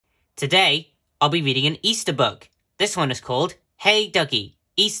Today, I'll be reading an Easter book. This one is called Hey Duggee,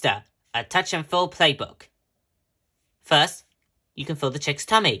 Easter, a touch and fill playbook. First, you can fill the chick's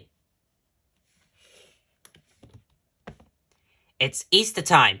tummy. It's Easter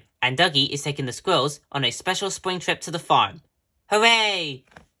time, and Duggee is taking the squirrels on a special spring trip to the farm. Hooray!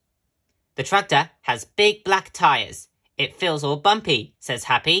 The tractor has big black tires. It feels all bumpy, says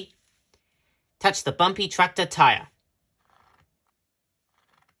Happy. Touch the bumpy tractor tire.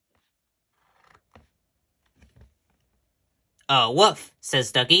 Oh, woof,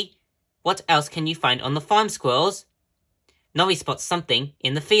 says Duggee. What else can you find on the farm, squirrels? Norrie spots something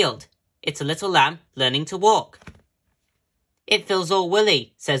in the field. It's a little lamb learning to walk. It feels all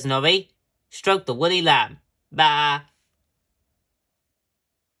woolly, says Norrie. Stroke the woolly lamb. Bah!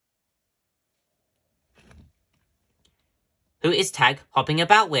 Who is Tag hopping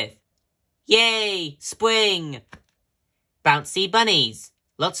about with? Yay! Spring! Bouncy bunnies.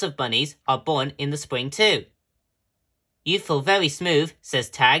 Lots of bunnies are born in the spring too. You feel very smooth, says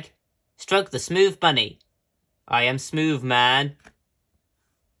Tag. Stroke the smooth bunny. I am smooth, man.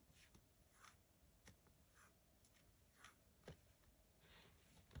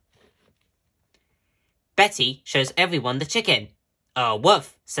 Betty shows everyone the chicken. Oh,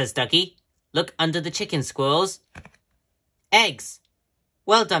 woof, says Duggee. Look under the chicken, squirrels. Eggs.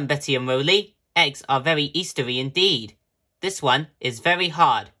 Well done, Betty and Roly. Eggs are very Eastery indeed. This one is very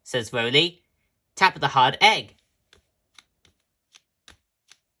hard, says Roly. Tap the hard egg.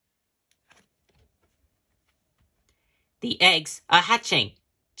 The eggs are hatching.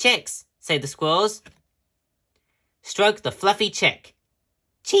 Chicks, say the squirrels. Stroke the fluffy chick.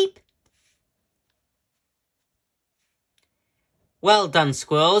 Cheep. Well done,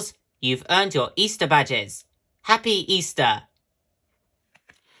 squirrels. You've earned your Easter badges. Happy Easter.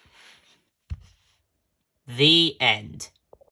 The end.